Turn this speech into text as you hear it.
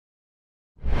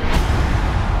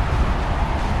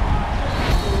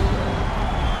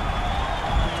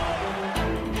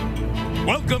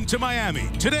Welcome to Miami.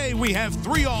 Today we have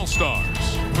 3 All-Stars,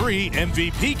 3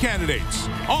 MVP candidates,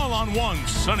 all on one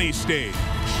sunny stage.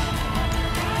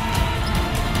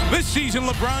 This season,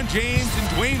 LeBron James and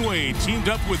Dwyane Wade teamed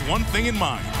up with one thing in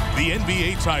mind, the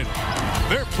NBA title.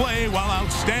 Their play, while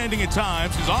outstanding at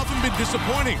times, has often been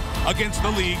disappointing against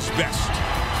the league's best.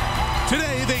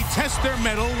 Today, they test their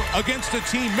mettle against a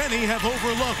team many have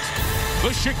overlooked.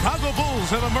 The Chicago Bulls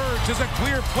have emerged as a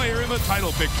clear player in the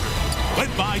title picture. Led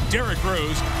by Derrick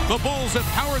Rose, the Bulls have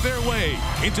powered their way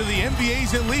into the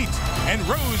NBA's elite, and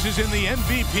Rose is in the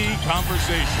MVP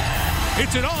conversation.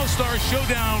 It's an all-star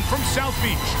showdown from South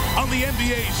Beach on the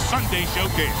NBA's Sunday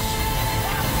Showcase.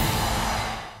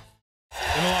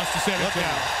 And a loss to San Antonio.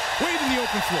 Wade in the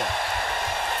open floor.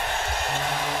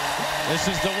 This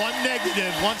is the one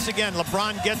negative. Once again,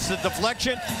 LeBron gets the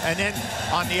deflection, and then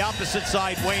on the opposite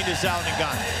side, Wade is out and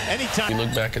gone. Anytime. You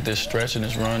look back at this stretch and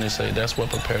this run and say that's what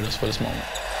prepared us for this moment.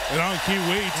 And on key,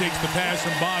 Wade takes the pass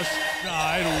from Bosch.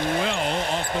 Side well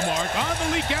off the mark. On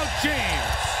the leak out, James.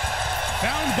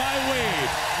 Found by Wade.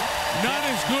 Not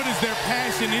as good as their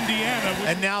pass in Indiana.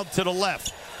 And now to the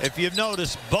left. If you've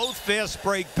noticed, both fast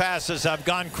break passes have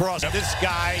gone cross. This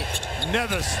guy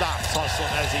never stops hustling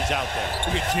as he's out there.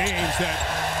 Look at James, that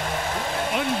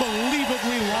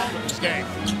unbelievably long in this game.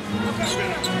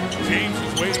 James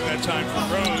is waiting that time for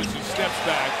Rose, who steps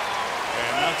back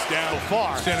and knocks down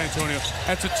far. San Antonio.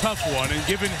 That's a tough one, and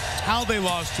given how they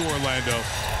lost to Orlando,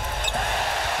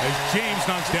 as James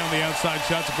knocks down the outside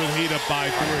shot to put the Heat up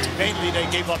by 3. Mainly, they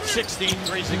gave up 16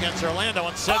 threes against Orlando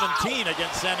and 17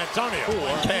 against San Antonio.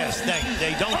 Pass,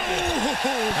 they don't.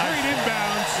 Great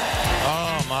inbounds.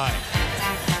 Oh, my.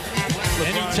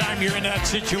 Anytime you're in that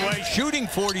situation, shooting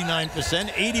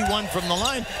 49%, 81 from the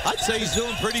line, I'd say he's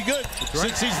doing pretty good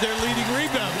since he's their leading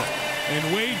rebounder.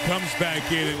 And Wade comes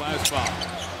back in at last foul.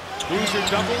 Loser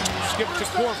double, skip to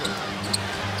Korver.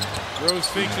 Rose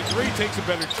fakes a 3, takes a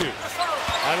better 2.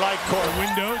 I like Korver.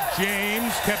 Window,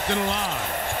 James kept it alive.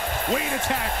 Wade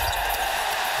attack.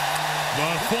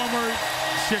 The former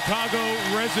Chicago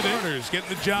resident getting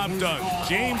the job done.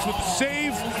 James with the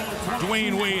save.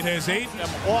 Dwyane Wade has 8.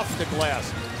 Off the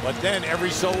glass, but then every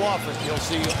so often you'll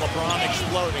see LeBron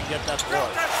explode and get that ball.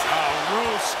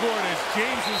 Rose scored as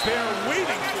James was there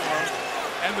waiting for him,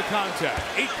 and the contact.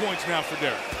 8 points now for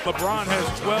Derrick. LeBron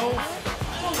has 12.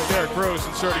 Derrick Rose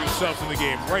inserting himself in the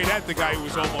game, right at the guy who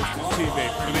was almost his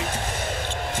teammate.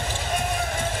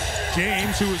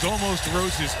 James, who was almost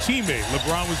Rose's teammate.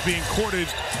 LeBron was being courted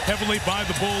heavily by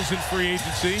the Bulls in free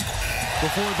agency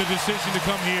before the decision to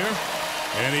come here.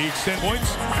 And he extends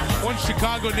points. One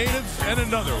Chicago native and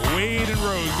another. Wade and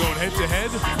Rose going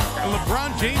head-to-head. And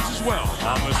LeBron James as well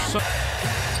on the side.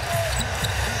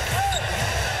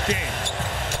 James,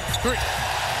 3.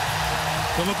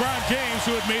 So LeBron James,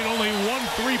 who had made only 1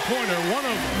 3-pointer, one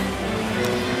of them.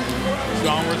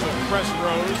 Chalmers will press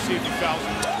Rose, see if he fouls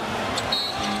him.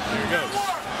 There he goes.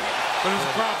 But there's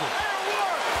a problem.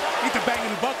 Eat the bang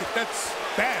in the bucket. That's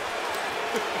bad.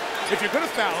 If you're going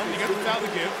to foul him, you got to foul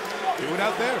the give. Do it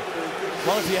out there.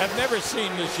 Well, if you have never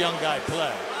seen this young guy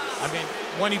play, I mean,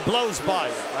 when he blows by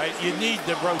you, right, you need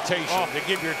the rotation to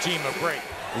give your team a break.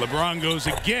 LeBron goes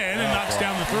again and knocks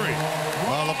down the 3.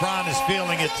 Well, LeBron is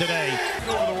feeling it today.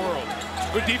 Over the world.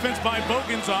 Good defense by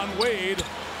Bogans on Wade.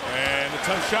 And a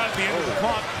tough shot at the end of the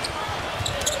clock.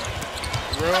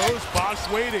 Rose, Bosch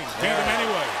waiting. Beat him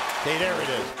anyway. Okay, there it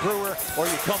is. Brewer, or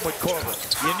you come with Korver.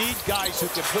 You need guys who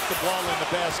can put the ball in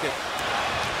the basket.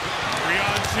 3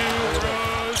 on 2,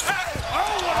 Rose.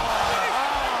 Oh,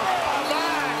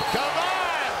 come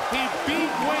on! He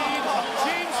beat Wade.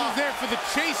 James was there for the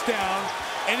chase down.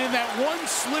 And in that one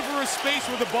sliver of space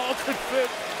where the ball could fit,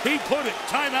 he put it.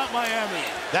 Timeout Miami.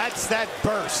 That's that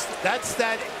burst. That's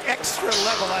that extra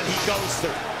level that he goes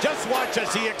through. Just watch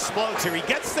as he explodes here. He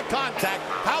gets the contact.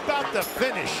 How about the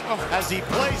finish as he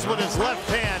plays with his left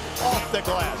hand off the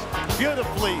glass?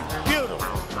 Beautifully, beautiful.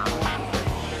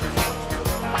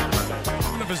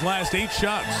 One of his last 8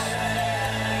 shots.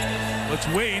 Let's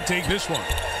Wade take this one.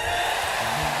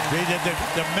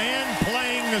 The man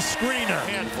playing the screener.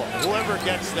 Handful. Whoever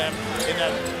gets them in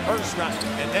that first round.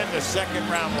 And then the second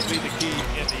round will be the key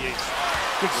in the East.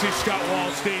 Good to see Scott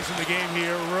Wall stays in the game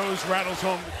here. Rose rattles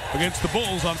home against the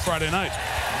Bulls on Friday night.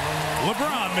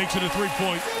 LeBron makes it a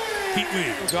 3-point Heat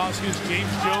lead. Goskins,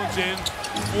 James Jones in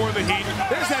for the Heat.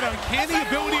 There's that uncanny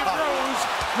ability of Rose,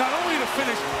 not only to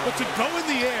finish, but to go in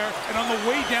the air and on the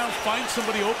way down find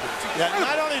somebody open. Yeah,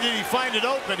 not only did he find it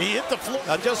open, he hit the floor.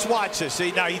 Now just watch this.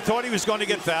 See, now he thought he was going to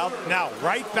get fouled. Now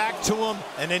right back to him,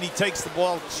 and then he takes the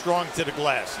ball strong to the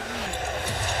glass.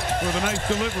 With a nice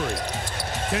delivery.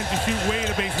 10 to shoot,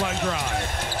 Wade a baseline drive.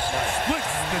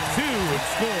 Splits the 2 and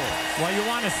score. Well, you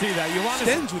want to see that. You want to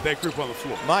Extends with that group on the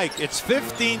floor. Mike, it's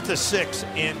 15-6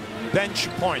 in bench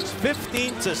points.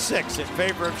 15-6 in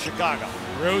favor of Chicago.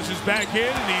 Rose is back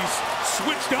in, and he's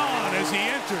switched on as he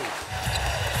enters.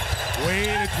 Wade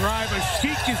a drive. A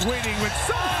Sheik is waiting with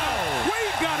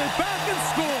Wade got it back and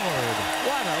scored.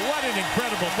 What an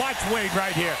incredible watch Wade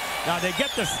right here. Now they get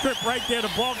the strip right there.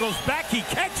 The ball goes back. He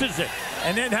catches it,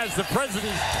 and then has the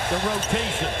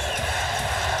rotations.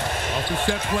 Off the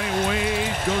set play,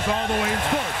 Wade goes all the way and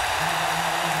scores.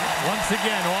 Once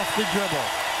again, off the dribble.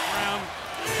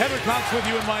 Heather Cox with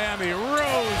you in Miami.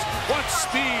 Rose, what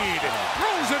speed?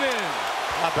 Throws it in.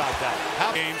 How about that?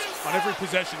 Games on every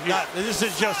possession here. This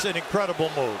is just an incredible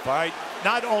move, all right?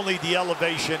 Not only the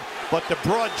elevation, but the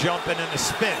broad jump and then the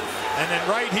spin. And then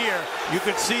right here, you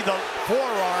can see the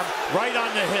forearm right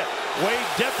on the hip. Wade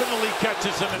definitely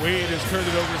catches him. Wade has turned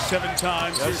it over 7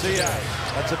 times. Yes, he has.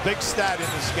 That's a big stat in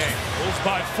this game. Bulls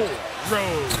by 4.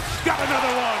 Rose got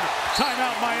another one.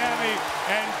 Timeout Miami.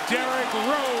 And Derrick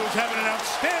Rose having an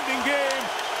outstanding game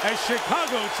as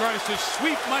Chicago tries to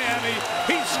sweep Miami.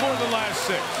 He scored the last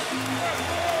 6.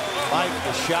 Mike,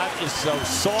 the shot is so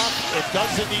soft, it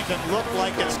doesn't even look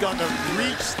like it's going to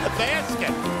reach the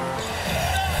basket.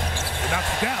 Knocks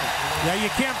it down. Yeah, you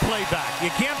can't play back.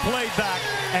 You can't play back.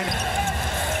 And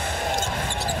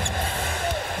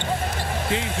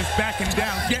James is backing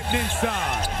down, getting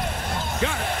inside.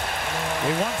 Got it.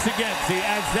 And once again, see,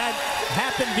 as that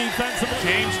happened defensively.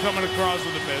 James coming across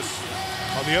with a miss.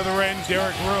 On the other end,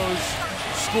 Derrick Rose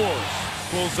scores.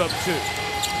 Pulls up 2.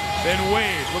 Then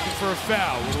Wade looking for a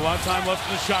foul with a lot of time left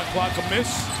in the shot clock. A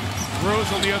miss. Rose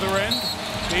on the other end.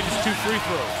 Made his 2 free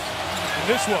throws. And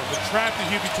this one, the trap that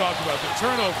Hubie talked about, the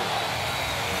turnover.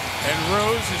 And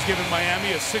Rose has given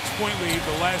Miami a 6-point lead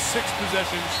the last 6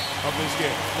 possessions of this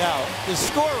game. Now, the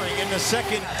scoring in the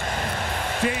second.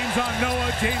 James on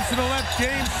Noah. James to the left.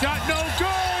 James shot no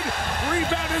good.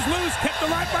 Rebound is loose. Kept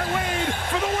alive by Wade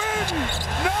for the win.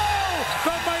 No!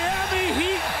 The Miami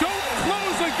Heat don't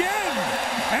close again.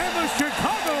 And the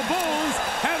Chicago Bulls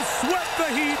have swept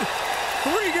the Heat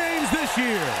 3 games this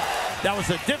year. That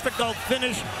was a difficult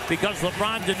finish because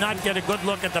LeBron did not get a good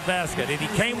look at the basket. And he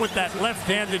came with that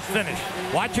left-handed finish.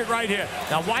 Watch it right here.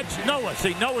 Now watch Noah.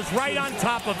 See, Noah's right on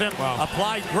top of him. Wow.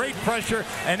 Applied great pressure.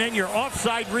 And then your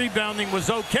offside rebounding was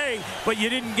okay, but you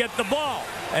didn't get the ball.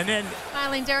 And then...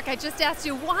 Smiling, Derrick, I just asked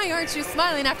you, why aren't you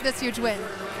smiling after this huge win?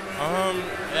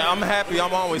 Yeah, I'm happy.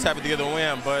 I'm always happy to get a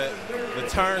win, but the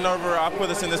turnover, I put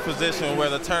us in this position where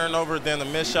the turnover, then the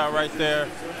missed shot right there,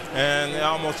 and it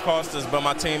almost cost us, but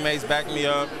my teammates backed me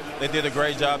up. They did a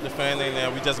great job defending,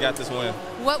 and we just got this win.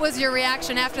 What was your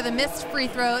reaction after the missed free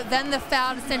throw, then the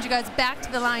foul to send you guys back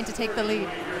to the line to take the lead?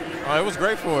 It was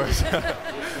great for us.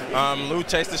 Lou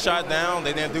chased the shot down.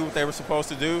 They didn't do what they were supposed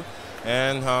to do,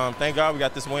 and thank God we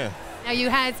got this win. Now you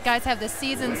guys have the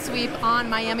season sweep on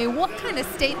Miami. What kind of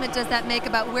statement does that make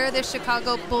about where the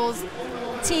Chicago Bulls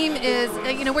team is,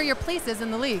 where your place is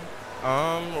in the league?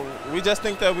 We just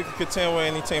think that we can contend with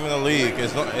any team in the league.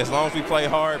 As long as we play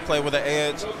hard, play with an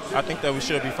edge, I think that we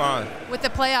should be fine. With the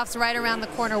playoffs right around the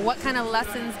corner, what kind of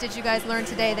lessons did you guys learn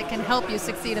today that can help you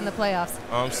succeed in the playoffs?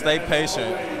 Stay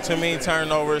patient. Too many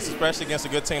turnovers, especially against a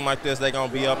good team like this, they're going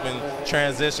to be up in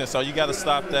transition, so you got to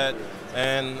stop that.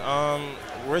 And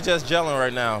we're just gelling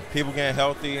right now. People getting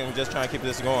healthy, and we're just trying to keep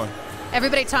this going.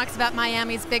 Everybody talks about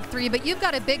Miami's big 3, but you've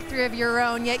got a big 3 of your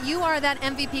own, yet you are that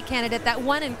MVP candidate, that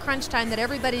one in crunch time that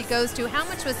everybody goes to. How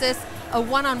much was this a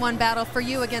one-on-one battle for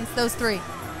you against those 3? It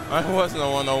wasn't a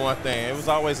one-on-one thing. It was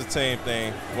always a team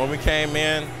thing. When we came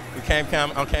in, came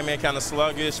in kind of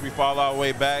sluggish. We fall our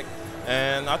way back,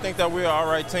 and I think that we're an all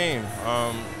right team.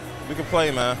 We can play,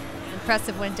 man.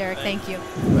 Impressive win, Derrick. Thank you.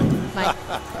 Mike.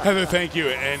 Heather, thank you.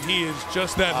 And he is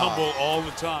just that humble all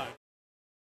the time.